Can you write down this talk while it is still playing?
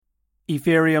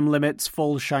Ethereum limits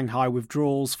full Shanghai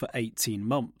withdrawals for 18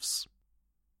 months.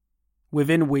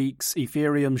 Within weeks,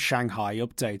 Ethereum's Shanghai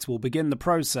update will begin the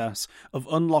process of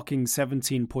unlocking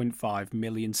 17.5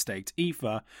 million staked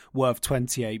Ether worth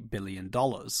 $28 billion.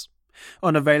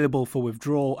 Unavailable for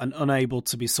withdrawal and unable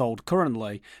to be sold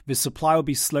currently, this supply will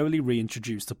be slowly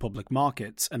reintroduced to public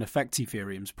markets and affect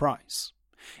Ethereum's price.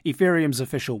 Ethereum's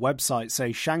official website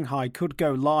says Shanghai could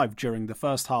go live during the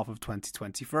first half of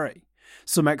 2023.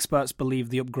 Some experts believe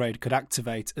the upgrade could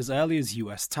activate as early as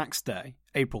US tax day,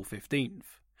 April 15th.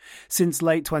 Since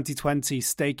late 2020,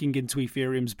 staking into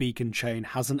Ethereum's beacon chain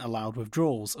hasn't allowed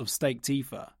withdrawals of staked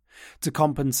Ether. To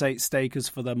compensate stakers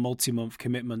for their multi-month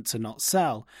commitment to not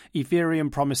sell, Ethereum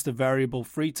promised a variable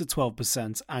 3 to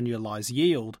 12% annualized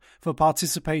yield for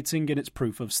participating in its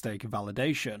proof-of-stake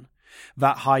validation.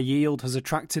 That high yield has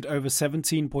attracted over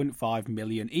 17.5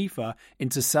 million Ether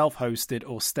into self-hosted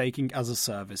or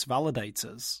staking-as-a-service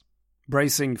validators.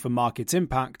 Bracing for market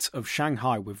impact of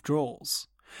Shanghai withdrawals.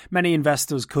 Many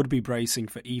investors could be bracing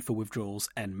for Ether withdrawals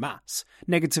en masse,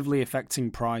 negatively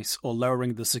affecting price or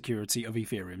lowering the security of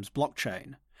Ethereum's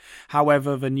blockchain.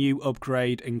 However, the new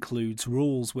upgrade includes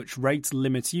rules which rate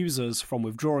limit users from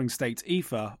withdrawing staked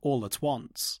Ether all at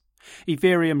once.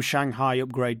 Ethereum Shanghai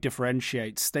upgrade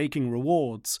differentiates staking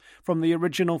rewards from the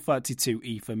original 32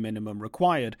 Ether minimum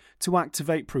required to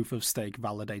activate proof-of-stake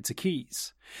validator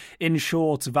keys. In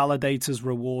short, validators'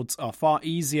 rewards are far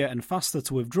easier and faster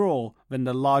to withdraw than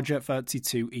the larger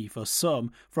 32 Ether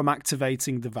sum from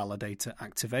activating the validator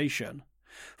activation.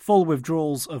 Full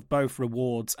withdrawals of both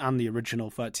rewards and the original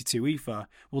 32 Ether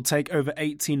will take over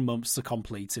 18 months to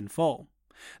complete in full.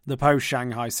 The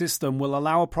post-Shanghai system will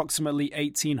allow approximately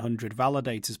 1,800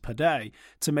 validators per day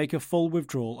to make a full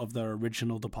withdrawal of their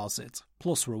original deposit,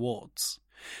 plus rewards.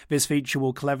 This feature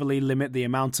will cleverly limit the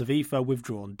amount of Ether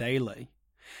withdrawn daily.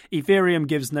 Ethereum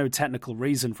gives no technical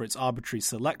reason for its arbitrary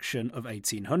selection of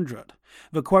 1,800.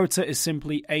 The quota is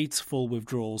simply 8 full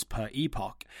withdrawals per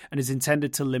epoch and is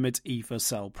intended to limit Ether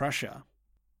sell pressure.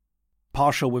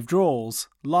 Partial withdrawals,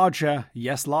 larger,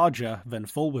 yes larger, than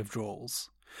full withdrawals.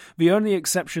 The only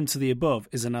exception to the above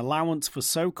is an allowance for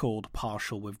so-called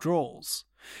partial withdrawals.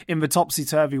 In the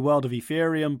topsy-turvy world of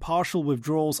Ethereum, partial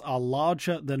withdrawals are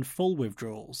larger than full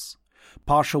withdrawals.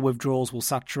 Partial withdrawals will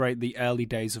saturate the early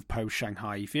days of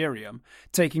post-Shanghai Ethereum,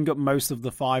 taking up most of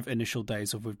the 5 initial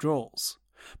days of withdrawals.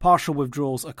 Partial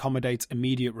withdrawals accommodate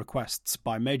immediate requests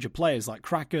by major players like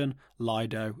Kraken,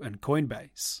 Lido, and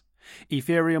Coinbase.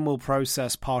 Ethereum will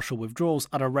process partial withdrawals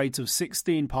at a rate of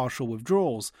 16 partial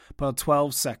withdrawals per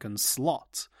 12-second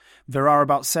slot. There are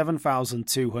about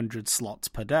 7,200 slots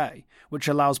per day, which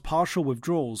allows partial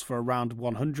withdrawals for around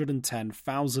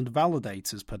 110,000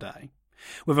 validators per day.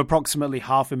 With approximately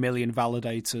 500,000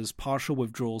 validators, partial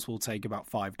withdrawals will take about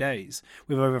 5 days,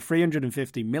 with over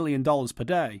 $350 million per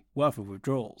day worth of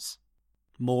withdrawals.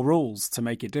 More rules to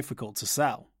make it difficult to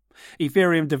sell.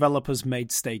 Ethereum developers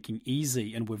made staking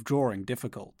easy and withdrawing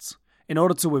difficult. In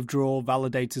order to withdraw,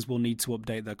 validators will need to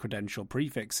update their credential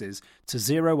prefixes to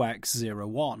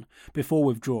 0x01 before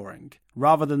withdrawing,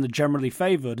 rather than the generally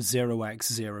favoured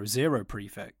 0x00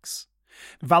 prefix.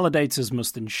 Validators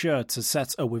must ensure to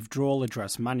set a withdrawal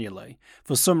address manually.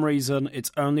 For some reason,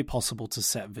 it's only possible to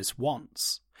set this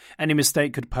once. Any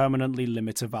mistake could permanently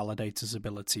limit a validator's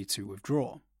ability to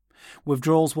withdraw.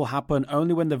 Withdrawals will happen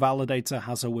only when the validator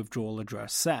has a withdrawal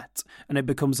address set, and it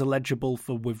becomes eligible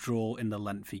for withdrawal in the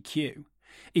lengthy queue.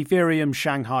 Ethereum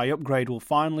Shanghai upgrade will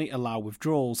finally allow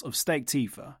withdrawals of staked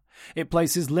Ether. It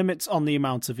places limits on the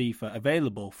amount of Ether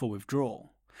available for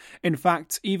withdrawal. In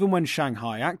fact, even when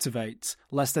Shanghai activates,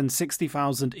 less than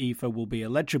 60,000 Ether will be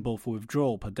eligible for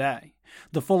withdrawal per day.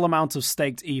 The full amount of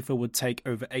staked Ether would take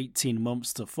over 18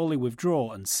 months to fully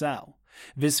withdraw and sell.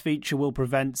 This feature will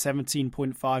prevent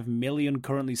 17.5 million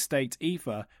currently staked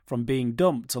Ether from being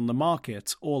dumped on the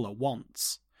market all at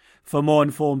once. For more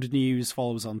informed news,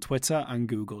 follow us on Twitter and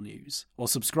Google News, or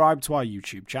subscribe to our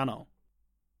YouTube channel.